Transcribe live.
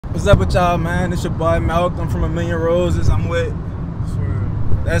What's up with y'all, man? It's your boy Malcolm. I'm from A Million Roses. I'm with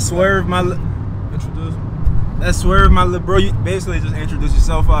Swerve. That's Swerve, Introduce me. That's Swerve, my little bro. You basically just introduced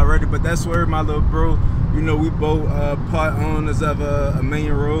yourself already, but that's Swerve, my little bro. You know, we both part owners of A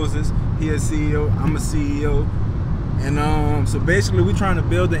Million Roses. He a CEO, I'm a CEO. And so basically we trying to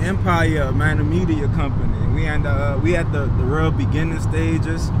build an empire, man, a media company. And we at the real beginning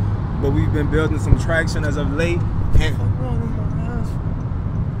stages, but we've been building some traction as of late.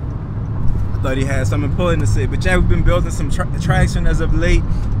 I thought he had something important to say, but yeah, we've been building some traction as of late,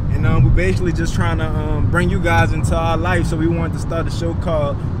 and we're basically just trying to bring you guys into our life. So we wanted to start a show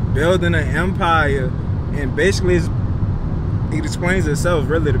called Building an Empire, and basically it explains itself,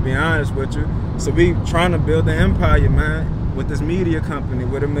 really, to be honest with you. So we trying to build an empire, man, with this media company,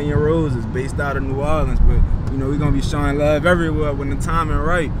 with A Million Roses, based out of New Orleans. But you know, we're gonna be showing love everywhere when the timing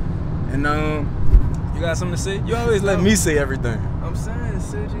right. And you got something to say? You always let me say everything. I'm saying,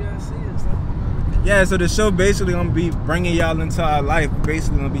 say what you gotta say. Yeah, so the show basically gonna be bringing y'all into our life.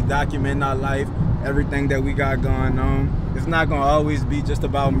 Basically gonna be documenting our life, everything that we got going on. It's not gonna always be just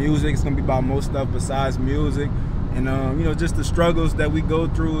about music. It's gonna be about most stuff besides music. And you know, just the struggles that we go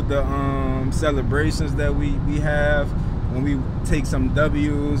through, the celebrations that we have when we take some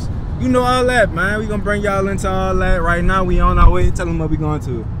W's. You know, all that, man. We gonna bring y'all into all that. Right now we on our way. Tell them what we going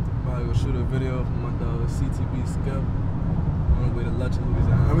to. Probably gonna shoot a video for my dog CTB Skip on the way to Lutcher,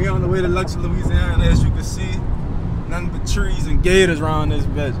 Louisiana. And we on the way to Lutcher, Louisiana, as you can see. Nothing but trees and gators around this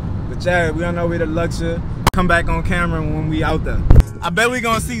bitch. But yeah, we on our way to Lutcher. Come back on camera when we out there. I bet we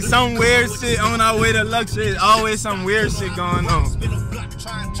gonna see some weird shit on our way to Lutcher. There's always some weird shit going on.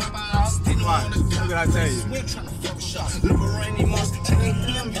 Watch, look what I tell you.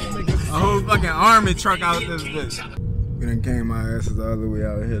 A whole fucking army truck out this bitch. We done came my asses all the way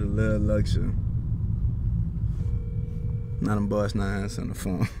out here to Little Lutcher. Now them boys not answering the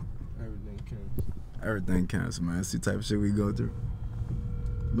phone. Everything counts. Everything counts, man. That's the type of shit we go through.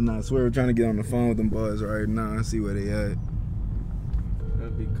 But nah, I swear we're trying to get on the phone with them boys right now and see where they at. They'll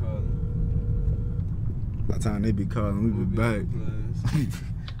be calling. By the time they be calling, we be back.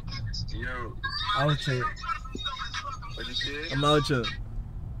 Yo. Out here. What you say? I'm out here.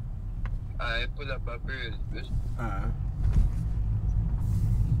 I pull up my birds, bitch. Alright.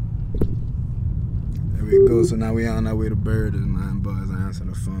 There we go. So now we on our way to Bird, man. Boys answer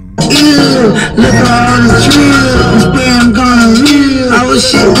the phone. Look at all the trills, where I'm gonna live. I was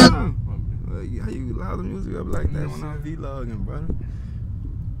shit. How you loud the music up like that when I'm vlogging, brother?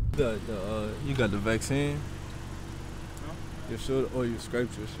 You got the vaccine? No. Your shoulder, or you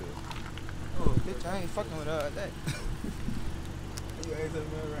scraped your shit? Oh, bitch, I ain't fucking with that. You ain't that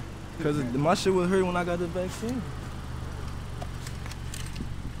right? Cause my shit was hurt when I got the vaccine.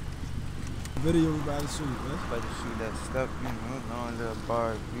 Video we about to shoot, man. About to shoot that stuff, you know, knowing little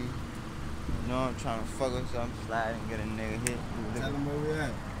bar B. You know, I'm trying to fuck with something, slide and get a nigga hit. Tell them where we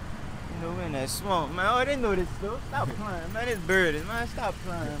at. You know, we in that smoke, man. Oh, they know this stuff. Stop playing, man. This bird is, man. Stop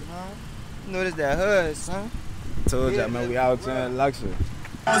playing, man. You know this that hood, son. Told y'all, man, we out here in Lutcher.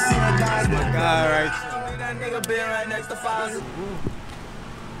 That's my guy right there. That nigga been right next to Fonzie.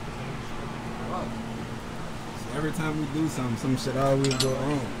 Every time we do something, some shit always go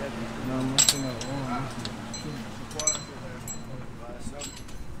wrong. You know,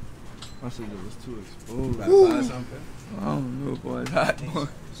 My shit was too exposed. buy something. I don't know, boy. Hot.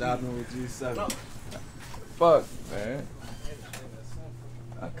 Shopping with G7. Fuck, man.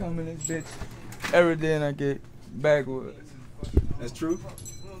 I come in this bitch every day and I get backwoods. That's true?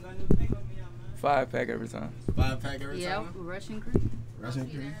 5-pack every time. 5-pack every Yeah, time? Russian cream. Russian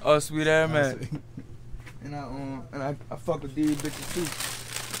cream? Oh, sweet ass man. And I fuck with these bitches too.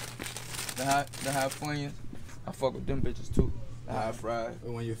 The high Funyuns, I fuck with them bitches too. The high fried.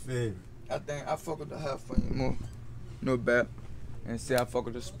 Or when you're favorite? I think I fuck with the high Funyun more. No bad. And see, I fuck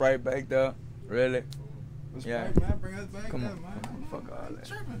with the Sprite back there. Really? What's Yeah. right, man? Bring us back Come there, on, man. come on, fuck all that.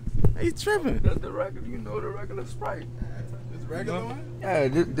 Tripping. He tripping. That's the regular, you know the regular Sprite. This regular one? Yeah,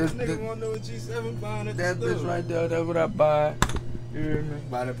 this Nigga wanna know what G7 buying at that the bitch store. right there, that's what I buy. You hear me?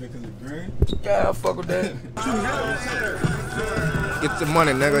 Buy that because it's green? Yeah, I fuck with that. Get the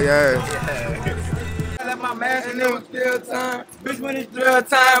money, nigga, yeah. Let my man in there with still time. Bitch, when it's drill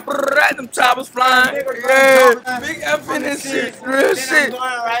time, brrrr, them choppers flying. Yeah, big F in this shit, real shit.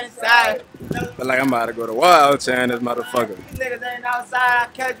 Right inside. But like I'm about to go to wild chain this motherfucker. These niggas ain't outside, I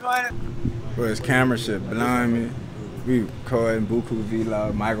catch one. Bro, this camera shit blind me. We recording Buku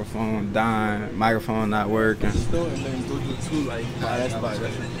vlog, microphone dying, microphone not working.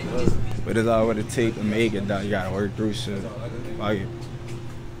 But it's all what it take to make it, dog. You gotta work through shit. Like it.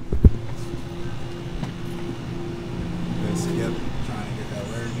 Skip, trying to get that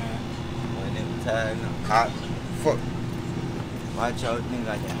word down. tag, cop. Fuck. Watch out, nigga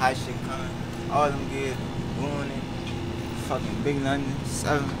got that hot shit coming. All them kids doing it. Fucking Big London,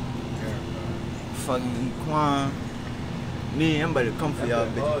 7. Fucking Quan. Me, I'm about to come for y'all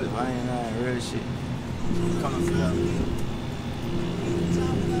bitches. I ain't lying, real shit. Coming for y'all.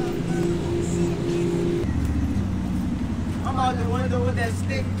 I'm out the window with that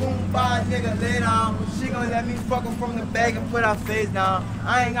stick, boom, by nigga, lay down. She gon' let me fuck her from the back and put her face down.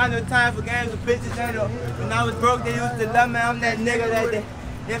 I ain't got no time for games with bitches, when I was broke, they used to love me. I'm that nigga that they,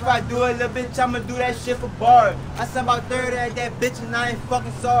 if I do it, little bitch, I'ma do that shit for bar. I sent about 30 at that bitch and I ain't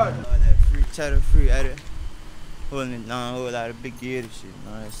fucking sorry. All that free cheddar, free edit. Holding it down, whole lot of big gear shit,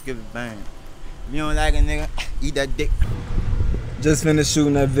 man. Skip it, bang. If you don't like a nigga, eat that dick. Just finished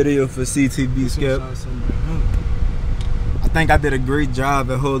shooting that video for CTB Skip. I think I did a great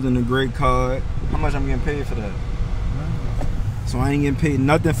job at holding a great card. How much I'm getting paid for that? So I ain't getting paid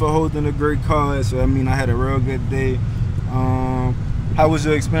nothing for holding a great card. So I mean, I had a real good day. How was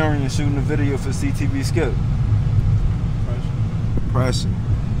your experience shooting the video for CTB Skip? Pressure.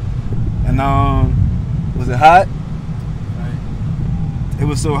 And was it hot? Right. It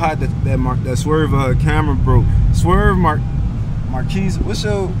was so hot that Swerve camera broke. Swerve Marquise, what's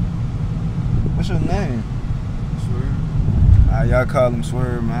your name? Y'all call him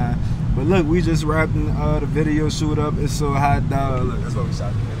Swerve, man. But look, we just wrapping the video shoot up. It's so hot, dog. Look, that's why we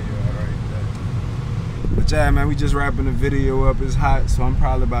shot the video already. But yeah, man, we just wrapping the video up. It's hot, so I'm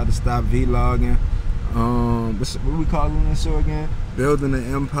probably about to stop vlogging. What we calling this show again? Building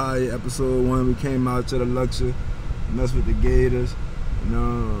an Empire, episode 1. We came out to the Lutcher, mess with the Gators.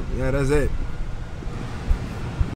 And, yeah, that's it.